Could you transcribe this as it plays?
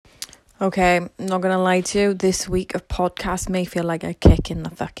Okay, I'm not gonna lie to you, this week of podcast may feel like a kick in the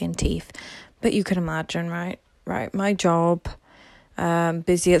fucking teeth. But you can imagine, right? Right, my job,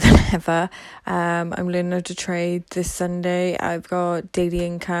 busier than ever. I'm learning how to trade this Sunday. I've got daily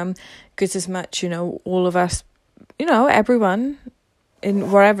income. Because as much, all of us, everyone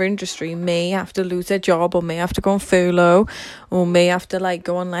in whatever industry may have to lose their job or may have to go on furlough or may have to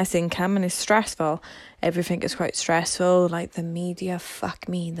go on less income, and it's stressful. Everything is quite stressful. Like the media, fuck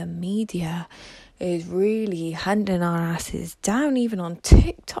me, the media is really hunting our asses down. Even on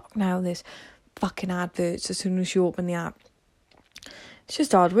TikTok now, there's fucking adverts as soon as you open the app. It's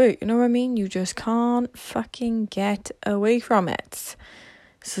just hard work, you know what I mean? You just can't fucking get away from it.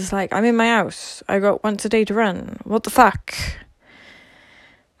 It's just like, I'm in my house. I got once a day to run. What the fuck?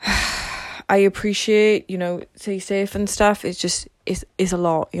 I appreciate, stay safe and stuff. It's a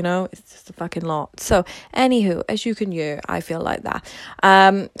lot, it's just a fucking lot. So anywho, as you can hear, I feel like that.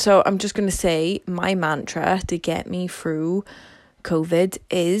 So I'm just going to say my mantra to get me through COVID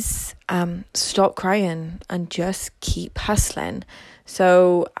is stop crying and just keep hustling.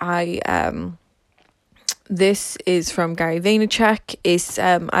 So this is from Gary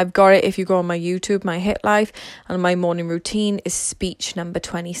Vaynerchuk. I've got it if you go on my YouTube, my hit life, and my morning routine is speech number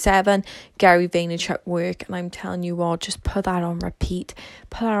 27, Gary Vaynerchuk work. And I'm telling you what, just put that on repeat.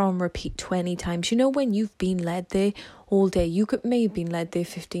 Put that on repeat 20 times. When you've been led there all day, you may have been led there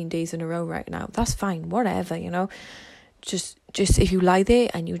 15 days in a row right now. That's fine, whatever, Just if you lie there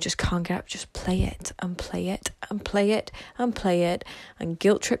and you just can't get up, just play it and play it and play it and play it and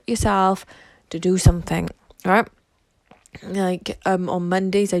guilt trip yourself to do something, right? On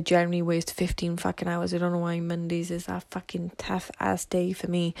Mondays, I generally waste 15 fucking hours. I don't know why Mondays is that fucking tough ass day for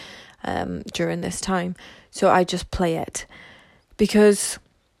me during this time. So I just play it because,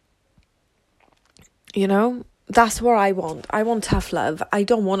 that's what I want. I want tough love. I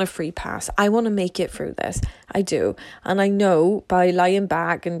don't want a free pass. I want to make it through this. I do. And I know by lying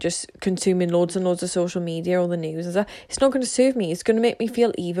back and just consuming loads and loads of social media or the news and stuff, it's not going to serve me. It's going to make me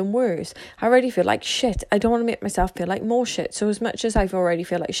feel even worse. I already feel like shit. I don't want to make myself feel like more shit. So as much as I've already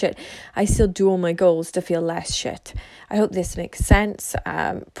feel like shit, I still do all my goals to feel less shit. I hope this makes sense.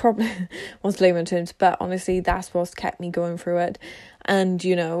 Probably was layman terms, but honestly, that's what's kept me going through it. And,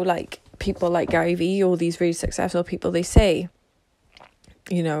 people like Gary Vee, all these really successful people, they say,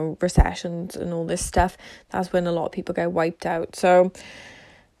 recessions and all this stuff, that's when a lot of people get wiped out. So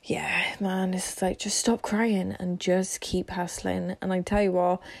yeah, man, it's like, just stop crying and just keep hustling. And I tell you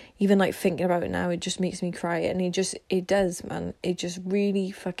what, even thinking about it now, it just makes me cry. And it does, man. It just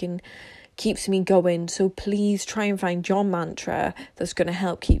really fucking keeps me going. So please try and find your mantra that's going to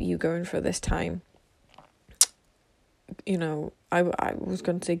help keep you going for this time. I was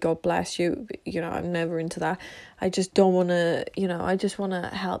going to say God bless you, but, I'm never into that. I just don't want to, I just want to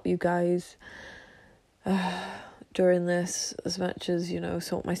help you guys during this as much as,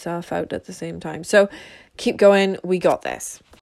 sort myself out at the same time. So keep going. We got this.